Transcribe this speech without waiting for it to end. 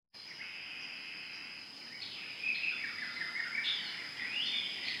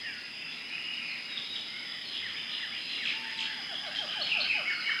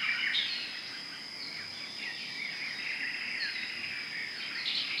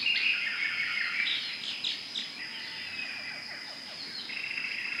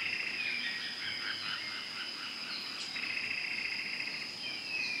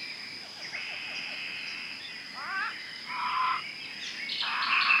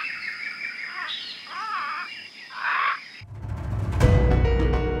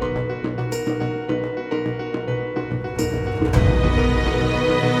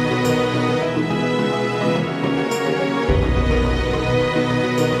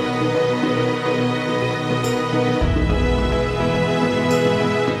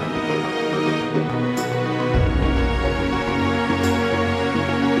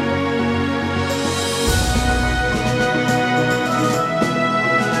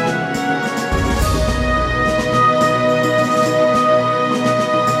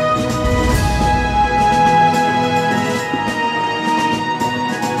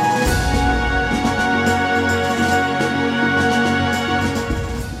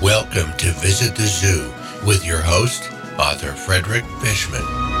Visit the Zoo with your host, author Frederick Fishman.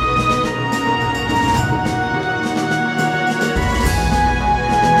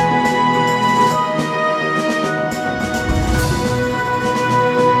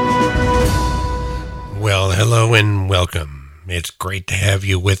 Well, hello and welcome. It's great to have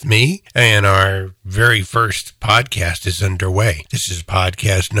you with me, and our very first podcast is underway. This is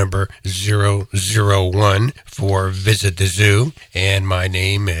podcast number 001 for Visit the Zoo, and my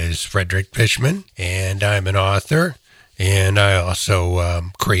name is Frederick Fishman, and I'm an author, and I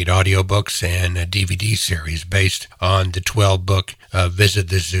also create audiobooks and a DVD series based on the 12-book Visit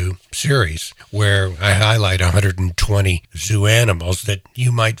the Zoo series, where I highlight 120 zoo animals that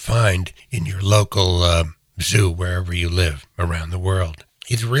you might find in your local zoo wherever you live around the world.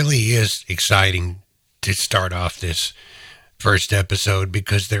 It really is exciting to start off this first episode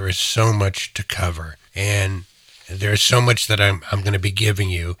because there is so much to cover, and there's so much that I'm going to be giving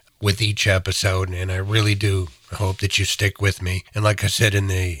you with each episode, and I really do hope that you stick with me. And like I said in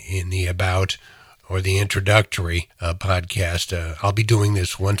the about or the introductory podcast, I'll be doing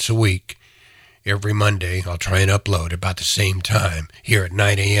this once a week. Every Monday, I'll try and upload about the same time here at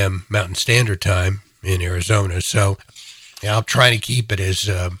 9 a.m. Mountain Standard Time in Arizona. So I'll try to keep it as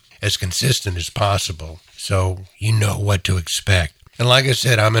consistent as possible so you know what to expect. And like I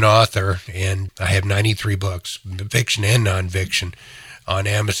said, I'm an author, and I have 93 books, fiction and nonfiction, on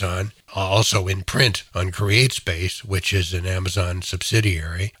Amazon, also in print on CreateSpace, which is an Amazon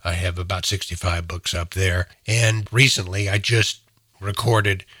subsidiary. I have about 65 books up there. And recently, I just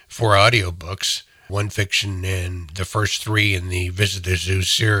recorded 4 audiobooks, one fiction and the first 3 in the Visit the Zoo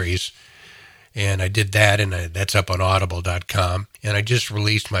series. And I did that, and that's up on audible.com. And I just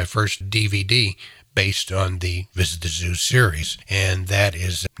released my first DVD based on the Visit the Zoo series. And that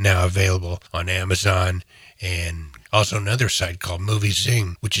is now available on Amazon and also another site called Movie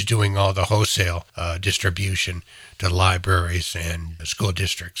Zing, which is doing all the wholesale distribution to libraries and school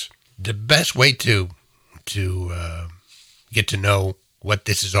districts. The best way to get to know what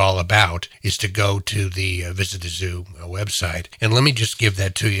this is all about is to go to the Visit the Zoo website. And let me just give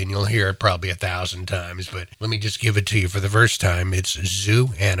that to you, and you'll hear it probably 1,000 times, but let me just give it to you for the first time. It's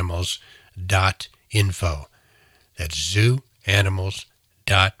zooanimals.info. That's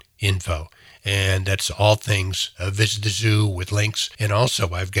zooanimals.info. And that's all things Visit the Zoo with links. And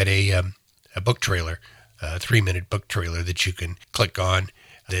also I've got a book trailer, a 3-minute book trailer that you can click on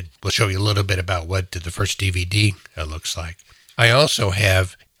that will show you a little bit about what the first DVD looks like. I also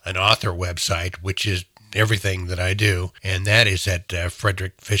have an author website, which is everything that I do, and that is at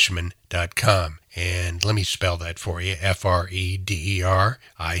frederickfishman.com. And let me spell that for you,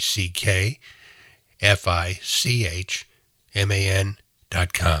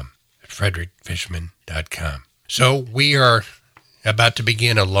 FREDERICKFICHMAN.com, frederickfishman.com. So we are about to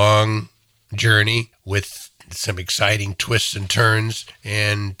begin a long journey with some exciting twists and turns,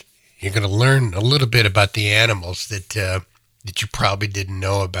 and you're going to learn a little bit about the animals that you probably didn't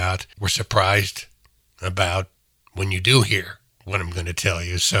know about, were surprised about when you do hear what I'm going to tell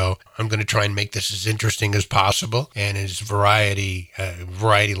you. So I'm going to try and make this as interesting as possible and as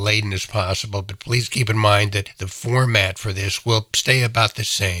variety-laden as possible. But please keep in mind that the format for this will stay about the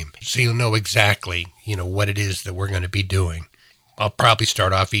same, so you'll know exactly, what it is that we're going to be doing. I'll probably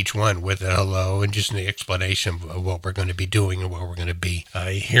start off each one with a hello and just an explanation of what we're going to be doing and what we're going to be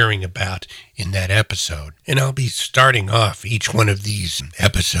hearing about in that episode. And I'll be starting off each one of these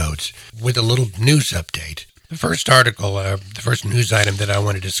episodes with a little news update. The first article, the first news item that I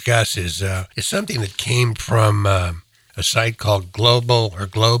want to discuss is something that came from a site called Globe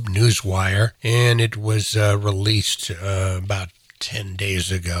Newswire, and it was released about 10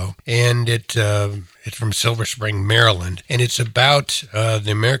 days ago, and it's from Silver Spring, Maryland, and it's about the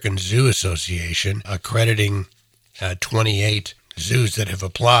American Zoo Association accrediting 28 zoos that have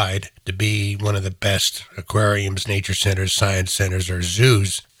applied to be one of the best aquariums, nature centers, science centers, or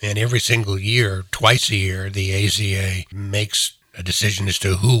zoos. And every single year, twice a year, the AZA makes a decision as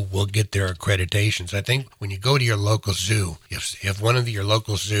to who will get their accreditations. I think when you go to your local zoo, if one of your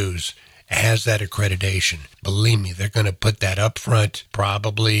local zoos has that accreditation, believe me, they're going to put that up front,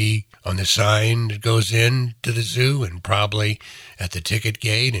 probably on the sign that goes in to the zoo, and probably at the ticket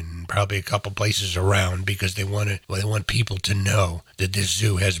gate, and probably a couple places around, because they want people to know that this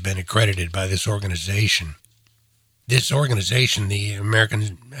zoo has been accredited by this organization. This organization, the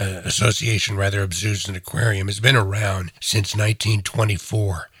American Association of Zoos and Aquarium, has been around since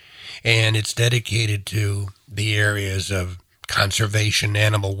 1924, and it's dedicated to the areas of conservation,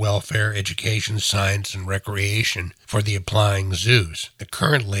 animal welfare, education, science, and recreation for the applying zoos.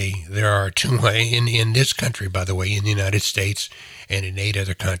 Currently, there are two in this country, by the way, in the United States and in 8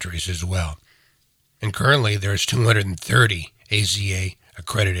 other countries as well. And currently, there's 230 AZA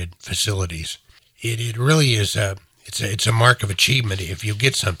accredited facilities. It really is it's a mark of achievement if you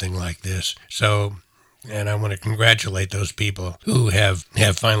get something like this. So, and I want to congratulate those people who have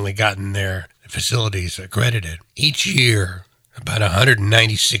finally gotten their facilities accredited. Each year, about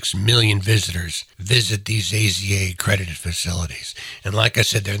 196 million visitors visit these AZA accredited facilities. And like I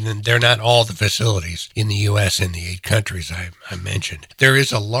said, they're not all the facilities in the U.S. and the 8 countries I mentioned. There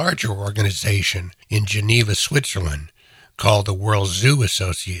is a larger organization in Geneva, Switzerland, called the World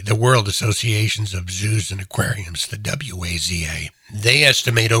Associations of Zoos and Aquariums, the WAZA. They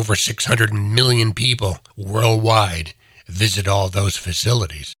estimate over 600 million people worldwide visit all those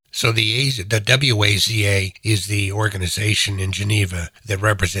facilities. So the WAZA is the organization in Geneva that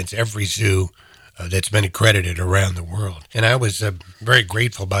represents every zoo that's been accredited around the world. And I was very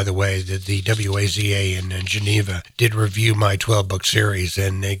grateful, by the way, that the WAZA in Geneva did review my 12-book series,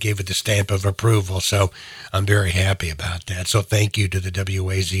 and they gave it the stamp of approval. So I'm very happy about that. So thank you to the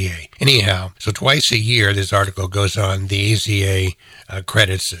WAZA. Anyhow, so twice a year, this article goes on the AZA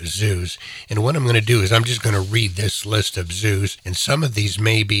credits zoos. And what I'm going to do is I'm just going to read this list of zoos, and some of these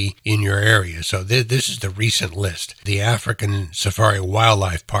may be in your area. So this is the recent list. The African Safari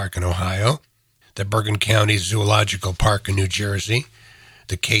Wildlife Park in Ohio, the Bergen County Zoological Park in New Jersey,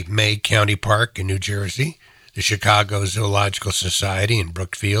 the Cape May County Park in New Jersey, the Chicago Zoological Society in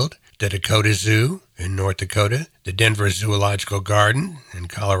Brookfield, the Dakota Zoo in North Dakota, the Denver Zoological Garden in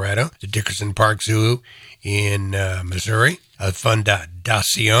Colorado, the Dickerson Park Zoo in Missouri,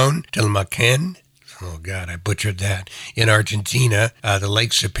 Fundación Tilmacén, oh God, I butchered that, in Argentina, the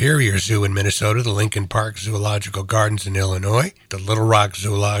Lake Superior Zoo in Minnesota, the Lincoln Park Zoological Gardens in Illinois, the Little Rock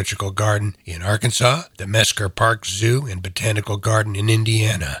Zoological Garden in Arkansas, the Mesker Park Zoo and Botanical Garden in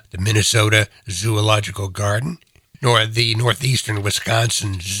Indiana, the Minnesota Zoological Garden, the Northeastern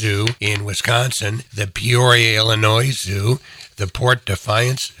Wisconsin Zoo in Wisconsin, the Peoria, Illinois Zoo, the Port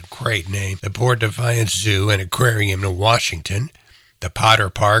Defiance, great name, the Port Defiance Zoo and Aquarium in Washington, the Potter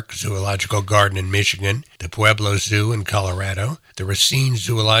Park Zoological Garden in Michigan, the Pueblo Zoo in Colorado, the Racine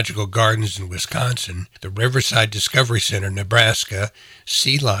Zoological Gardens in Wisconsin, the Riverside Discovery Center, Nebraska,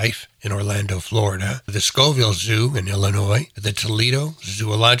 Sea Life in Orlando, Florida, the Scoville Zoo in Illinois, the Toledo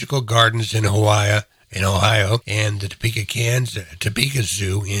Zoological Gardens in Ohio, and the Topeka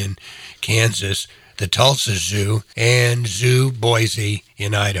Zoo in Kansas, the Tulsa Zoo, and Zoo Boise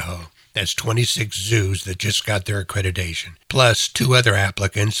in Idaho. That's 26 zoos that just got their accreditation, plus 2 other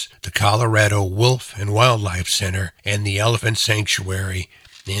applicants, the Colorado Wolf and Wildlife Center and the Elephant Sanctuary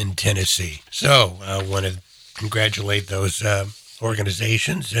in Tennessee. So I want to congratulate those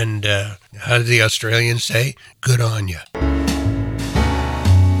organizations, and how do the Australians say? Good on you.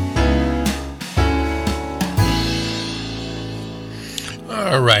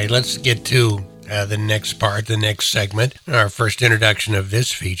 All right, let's get to the next part, the next segment, our first introduction of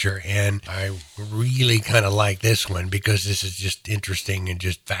this feature. And I really kind of like this one because this is just interesting and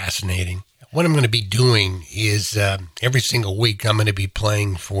just fascinating. What I'm going to be doing is every single week I'm going to be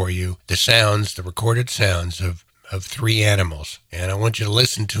playing for you the recorded sounds of 3 animals. And I want you to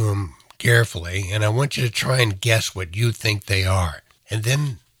listen to them carefully, and I want you to try and guess what you think they are. And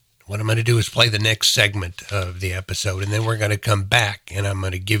then what I'm going to do is play the next segment of the episode, and then we're going to come back and I'm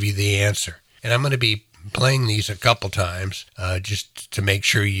going to give you the answer. And I'm going to be playing these a couple times just to make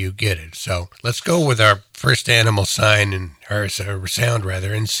sure you get it. So let's go with our first animal sound,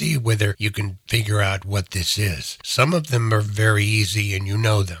 and see whether you can figure out what this is. Some of them are very easy and you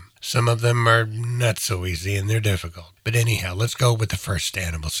know them. Some of them are not so easy and they're difficult. But anyhow, let's go with the first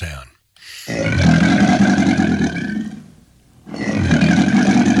animal sound.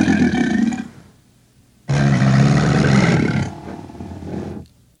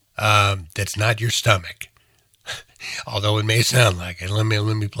 That's not your stomach, although it may sound like it. Let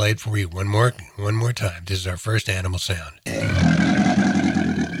me play it for you one more time. This is our first animal sound.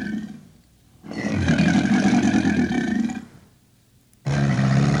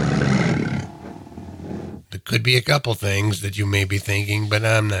 There could be a couple things that you may be thinking, but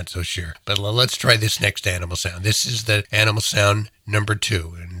I'm not so sure. But let's try this next animal sound. This is the animal sound number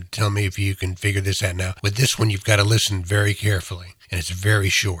 2, and tell me if you can figure this out. Now, with this one, you've got to listen very carefully, and it's very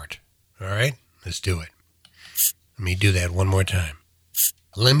short. All right, let's do it. Let me do that one more time.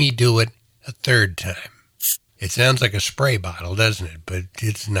 Let me do it a third time. It sounds like a spray bottle, doesn't it? But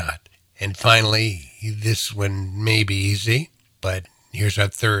it's not. And finally, this one may be easy, but here's our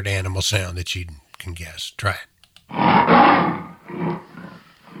third animal sound that you can guess. Try it.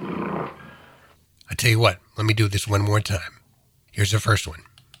 tell you what, let me do this one more time. Here's the first one.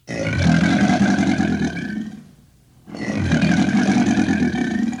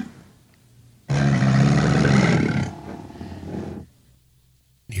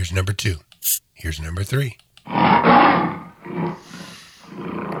 Here's number 2. Here's number 3.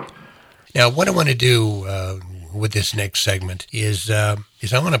 Now, what I want to do with this next segment is I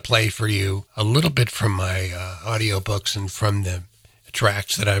want to play for you a little bit from my audiobooks and from the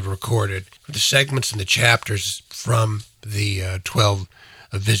tracks that I've recorded, the segments and the chapters from the 12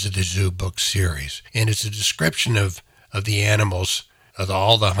 Visit the Zoo book series. And it's a description of the animals, of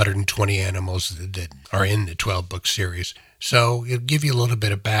all the 120 animals that are in the 12 book series. So it'll give you a little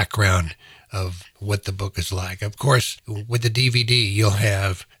bit of background of what the book is like. Of course, with the DVD, you'll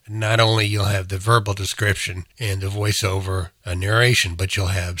have the verbal description and the voiceover narration, but you'll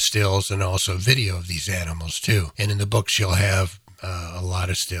have stills and also video of these animals too. And in the books, you'll have a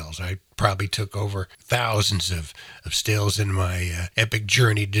lot of stills. I probably took over thousands of stills in my epic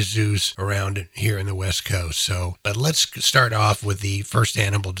journey to zoos around here in the West Coast. But let's start off with the first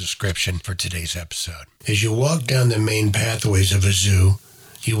animal description for today's episode. As you walk down the main pathways of a zoo,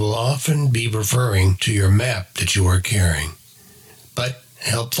 you will often be referring to your map that you are carrying. But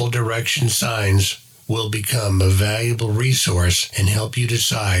helpful direction signs will become a valuable resource and help you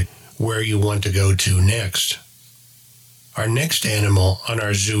decide where you want to go to next. Our next animal on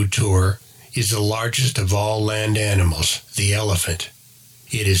our zoo tour is the largest of all land animals, the elephant.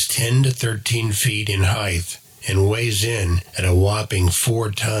 It is 10 to 13 feet in height and weighs in at a whopping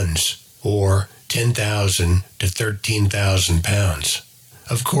 4 tons, or 10,000 to 13,000 pounds.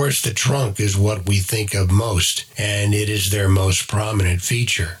 Of course, the trunk is what we think of most, and it is their most prominent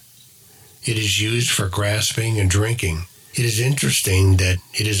feature. It is used for grasping and drinking. It is interesting that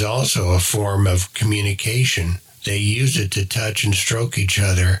it is also a form of communication. They use it to touch and stroke each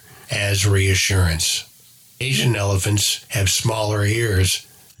other as reassurance. Asian elephants have smaller ears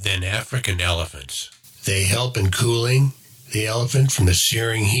than African elephants. They help in cooling the elephant from the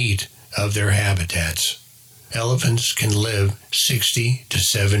searing heat of their habitats. Elephants can live 60 to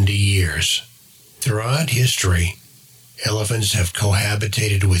 70 years. Throughout history, elephants have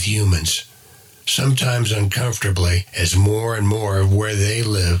cohabitated with humans, sometimes uncomfortably, as more and more of where they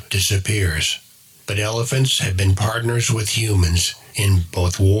live disappears. But elephants have been partners with humans in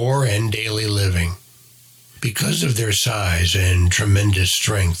both war and daily living. Because of their size and tremendous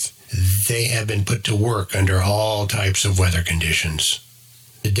strength, they have been put to work under all types of weather conditions.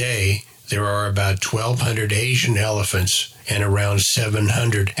 Today, there are about 1,200 Asian elephants and around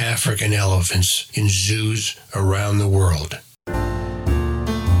 700 African elephants in zoos around the world.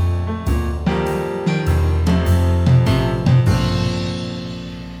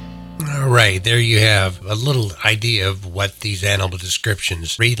 All right, there you have a little idea of what these animal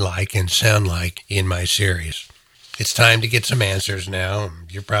descriptions read like and sound like in my series. It's time to get some answers now.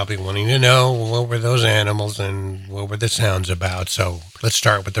 You're probably wanting to know what were those animals and what were the sounds about. So let's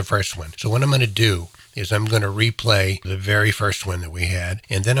start with the first one. So what I'm going to do is I'm going to replay the very first one that we had,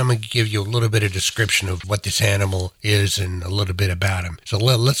 and then I'm going to give you a little bit of description of what this animal is and a little bit about him. So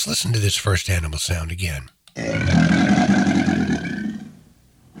let's listen to this first animal sound again.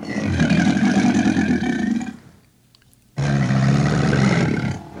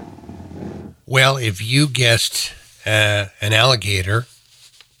 Well, if you guessed an alligator,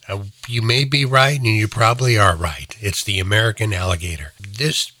 you may be right, and you probably are right. It's the American alligator.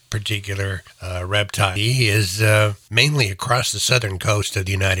 This particular reptile is mainly across the southern coast of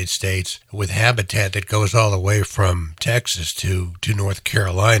the United States, with habitat that goes all the way from Texas to North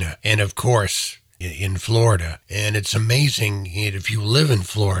Carolina, and of course in Florida. And it's amazing, if you live in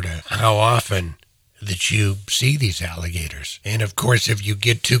Florida, how often that you see these alligators. And of course, if you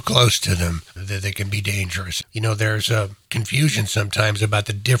get too close to them, they can be dangerous. There's a confusion sometimes about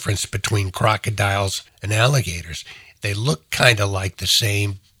the difference between crocodiles and alligators. They look kind of like the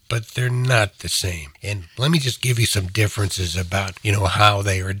same, but they're not the same. And let me just give you some differences about, how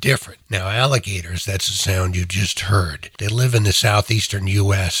they are different. Now, alligators, that's the sound you just heard. They live in the southeastern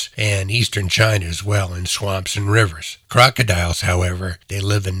U.S. and eastern China as well, in swamps and rivers. Crocodiles, however, they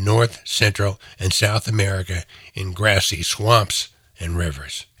live in North, Central, and South America in grassy swamps and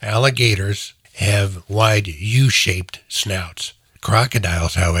rivers. Alligators have wide U-shaped snouts.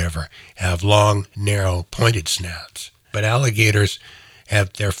 Crocodiles, however, have long, narrow, pointed snouts. But alligators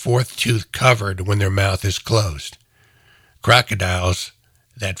have their fourth tooth covered when their mouth is closed. Crocodiles,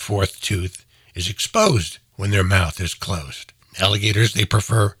 that fourth tooth is exposed when their mouth is closed. Alligators, they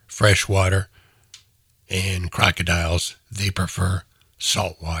prefer fresh water, and crocodiles, they prefer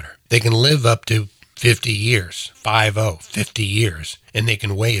salt water. They can live up to 50 years, 50 years, and they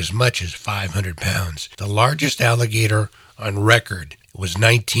can weigh as much as 500 pounds. The largest alligator on record was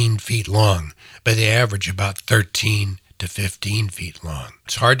 19 feet long, but they average about 13 to 15 feet long.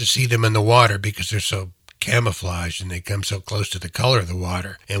 It's hard to see them in the water because they're so camouflaged and they come so close to the color of the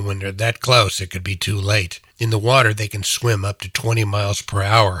water, and when they're that close it could be too late. In the water they can swim up to 20 miles per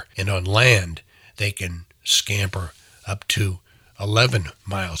hour, and on land they can scamper up to 11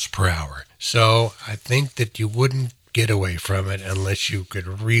 miles per hour. So I think that you wouldn't get away from it unless you could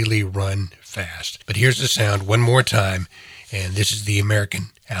really run fast. But here's the sound one more time, and this is the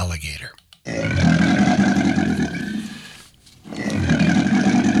American alligator.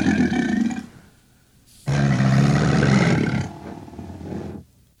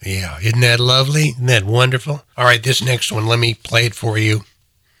 Yeah, isn't that lovely? Isn't that wonderful? All right, this next one, let me play it for you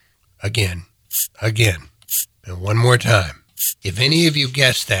again, and one more time. If any of you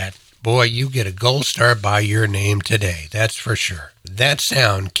guessed that, boy, you get a gold star by your name today, that's for sure. That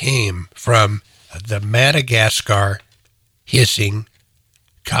sound came from the Madagascar hissing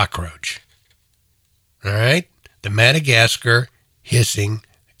cockroach. All right? The Madagascar hissing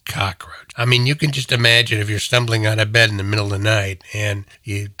cockroach. I mean, you can just imagine if you're stumbling on a bed in the middle of the night and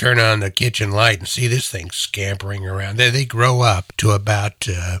you turn on the kitchen light and see this thing scampering around. They grow up to about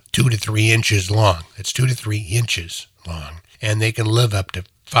 2 to 3 inches long. It's 2 to 3 inches long. And they can live up to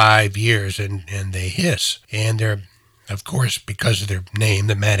 5 years, and they hiss. And they're, of course, because of their name,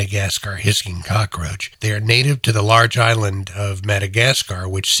 the Madagascar hissing cockroach, they are native to the large island of Madagascar,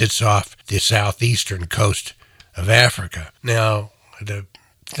 which sits off the southeastern coast of Africa. Now, the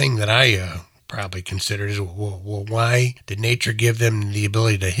thing that I probably considered is, well, why did nature give them the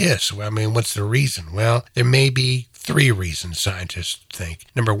ability to hiss? Well, I mean, what's the reason? Well, there may be 3 reasons, scientists think.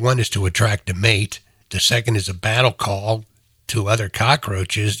 Number 1 is to attract a mate. The second is a battle call to other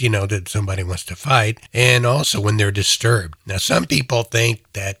cockroaches, that somebody wants to fight, and also when they're disturbed. Now, some people think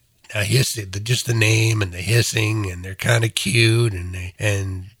that just the name and the hissing, and they're kind of cute, and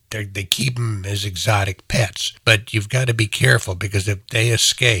they keep them as exotic pets. But you've got to be careful, because if they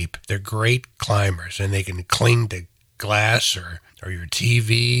escape, they're great climbers, and they can cling to glass or your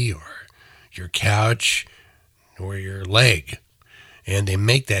TV or your couch or your leg. And they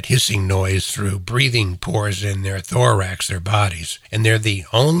make that hissing noise through breathing pores in their thorax, their bodies. And they're the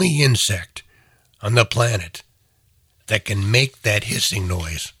only insect on the planet that can make that hissing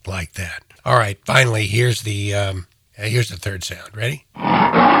noise like that. All right, finally, here's the third sound. Ready?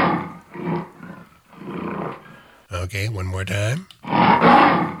 Okay, one more time.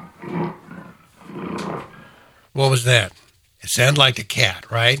 What was that? It sounded like a cat,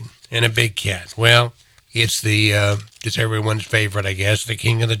 right? And a big cat. Well, it's it's everyone's favorite, I guess, the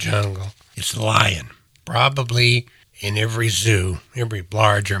king of the jungle. It's the lion. Probably in every zoo, every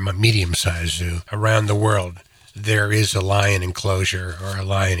large or medium-sized zoo around the world, there is a lion enclosure or a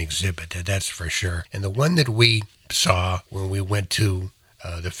lion exhibit, that's for sure. And the one that we saw when we went to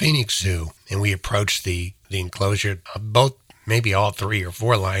the Phoenix Zoo and we approached the enclosure, maybe all 3 or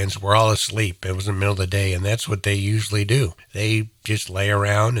 4 lions were all asleep. It was in the middle of the day, and that's what they usually do. They just lay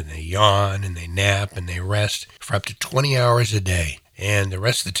around and they yawn and they nap and they rest for up to 20 hours a day. And the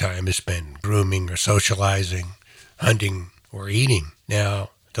rest of the time is spent grooming or socializing, hunting or eating. Now,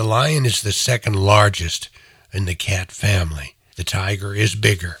 the lion is the second largest in the cat family. The tiger is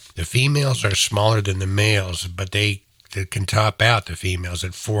bigger. The females are smaller than the males, but they can top out the females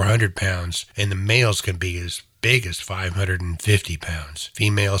at 400 pounds, and the males can be as big as 550 pounds.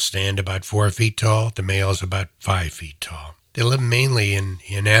 Females stand about 4 feet tall, the males about 5 feet tall. They live mainly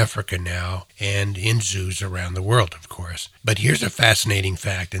in Africa now and in zoos around the world, of course. But here's a fascinating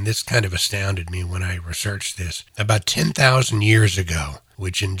fact, and this kind of astounded me when I researched this. About 10,000 years ago,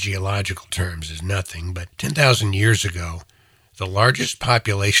 which in geological terms is nothing, but 10,000 years ago, the largest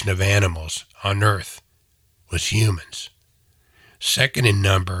population of animals on Earth was humans. Second in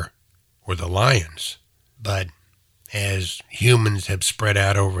number were the lions. But as humans have spread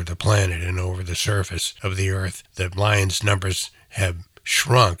out over the planet and over the surface of the earth, the lions' numbers have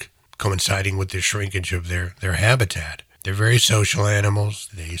shrunk, coinciding with the shrinkage of their habitat. They're very social animals.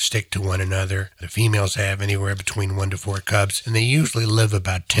 They stick to one another. The females have anywhere between 1 to 4 cubs, and they usually live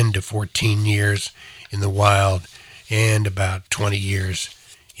about 10 to 14 years in the wild and about 20 years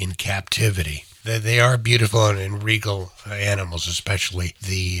in captivity. They are beautiful and regal animals, especially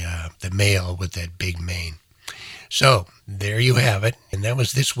the male with that big mane. So there you have it. And that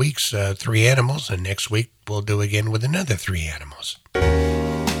was this week's 3 animals. And next week we'll do again with another 3 animals.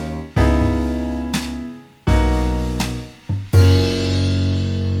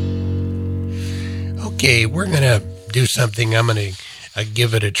 Okay, we're going to do something. I'm going to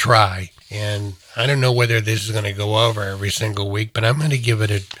give it a try. And I don't know whether this is going to go over every single week, but I'm going to give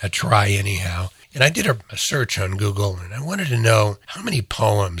it a try anyhow. And I did a search on Google, and I wanted to know how many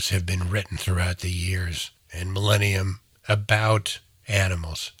poems have been written throughout the years and millennium about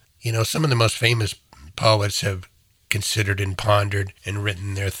animals. You know, some of the most famous poets have considered and pondered and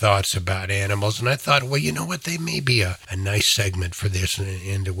written their thoughts about animals. And I thought, well, you know what? They may be a nice segment for this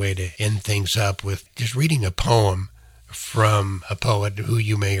and a way to end things up with just reading a poem from a poet who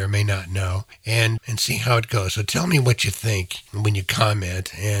you may or may not know and see how it goes. So tell me what you think when you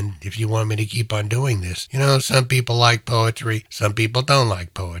comment, and if you want me to keep on doing this. You know, some people like poetry, some people don't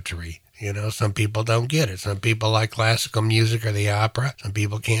like poetry. You know, some people don't get it. Some people like classical music or the opera. Some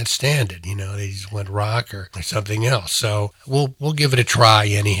people can't stand it. You know, they just want rock or something else. So we'll give it a try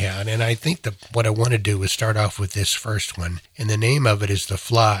anyhow. And I think what I want to do is start off with this first one. And the name of it is The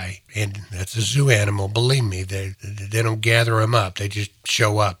Fly. And that's a zoo animal. Believe me, they don't gather them up. They just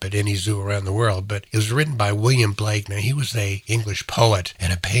show up at any zoo around the world. But it was written by William Blake. Now, he was an English poet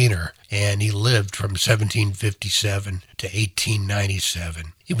and a painter, and he lived from 1757 to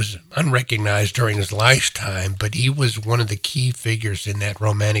 1897. He was unrecognized during his lifetime, but he was one of the key figures in that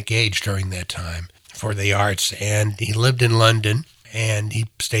Romantic age during that time for the arts. And he lived in London, and he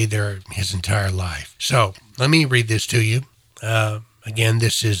stayed there his entire life. So let me read this to you. Again,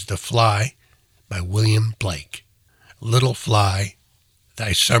 this is The Fly by William Blake. Little fly,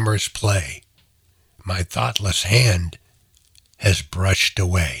 thy summer's play, my thoughtless hand has brushed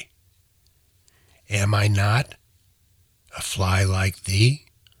away. Am I not a fly like thee?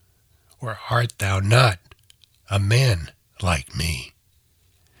 Or art thou not a man like me?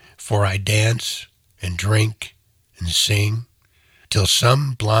 For I dance and drink and sing till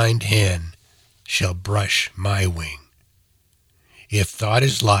some blind hand shall brush my wing. If thought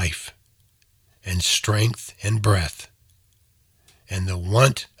is life, and strength and breath, and the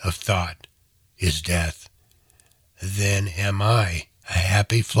want of thought is death, then am I a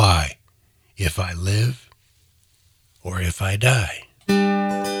happy fly if I live or if I die.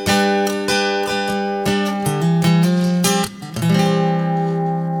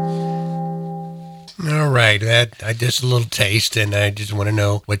 All right, I just a little taste, and I just want to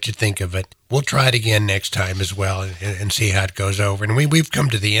know what you think of it. We'll try it again next time as well and see how it goes over. And we've come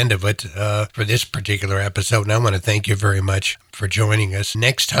to the end of it for this particular episode, and I want to thank you very much for joining us.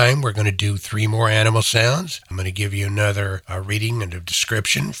 Next time, we're going to do 3 more animal sounds. I'm going to give you another reading and a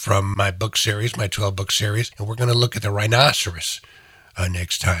description from my book series, my 12-book series, and we're going to look at the rhinoceros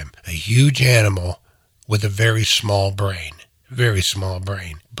next time. A huge animal with a very small brain. Very small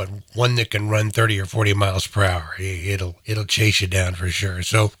brain, but one that can run 30 or 40 miles per hour. It'll chase you down for sure.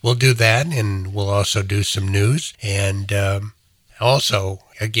 So we'll do that, and we'll also do some news. And also,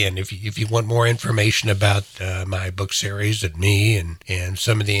 again, if you want more information about my book series and me and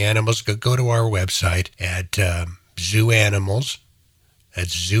some of the animals, go to our website at Zoo Animals.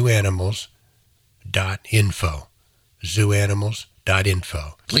 That's zooanimals.info.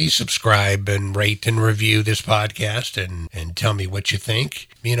 Zooanimals.info. Please subscribe and rate and review this podcast and tell me what you think.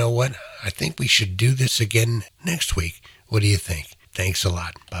 You know what? I think we should do this again next week. What do you think? Thanks a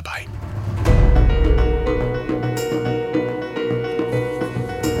lot. Bye-bye.